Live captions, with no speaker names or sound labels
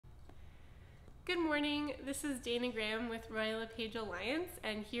Good morning, this is Dana Graham with Royal LePage Alliance,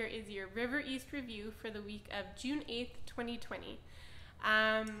 and here is your River East review for the week of June 8th, 2020.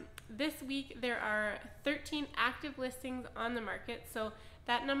 This week there are 13 active listings on the market, so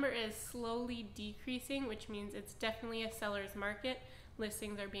that number is slowly decreasing, which means it's definitely a seller's market.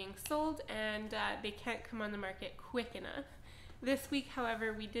 Listings are being sold and they can't come on the market quick enough. This week,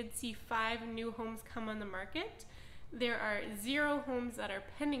 however, we did see 5 new homes come on the market. There are 0 homes that are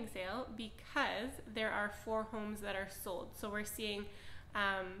pending sale because there are 4 homes that are sold. So we're seeing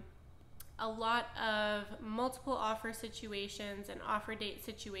a lot of multiple offer situations and offer date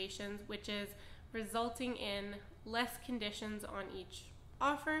situations, which is resulting in less conditions on each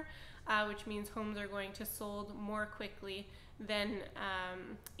offer, which means homes are going to sold more quickly than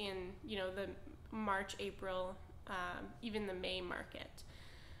in the March, April, even the May market.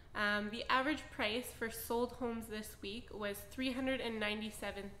 The average price for sold homes this week was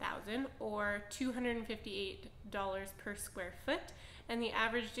 $397,000 or $258 per square foot, and the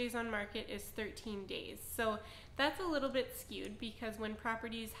average days on market is 13 days. So that's a little bit skewed because when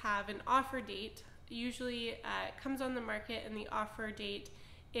properties have an offer date, usually it comes on the market and the offer date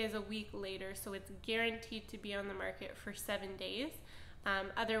is a week later, so it's guaranteed to be on the market for 7 days.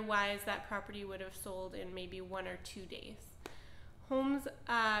 Otherwise, that property would have sold in maybe 1 or 2 days. Homes,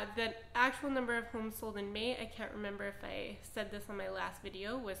 the actual number of homes sold in May, I can't remember if I said this on my last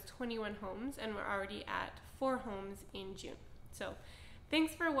video, was 21 homes, and we're already at 4 homes in June. So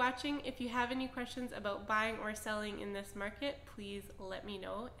thanks for watching. If you have any questions about buying or selling in this market, please let me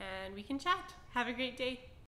know and we can chat. Have a great day.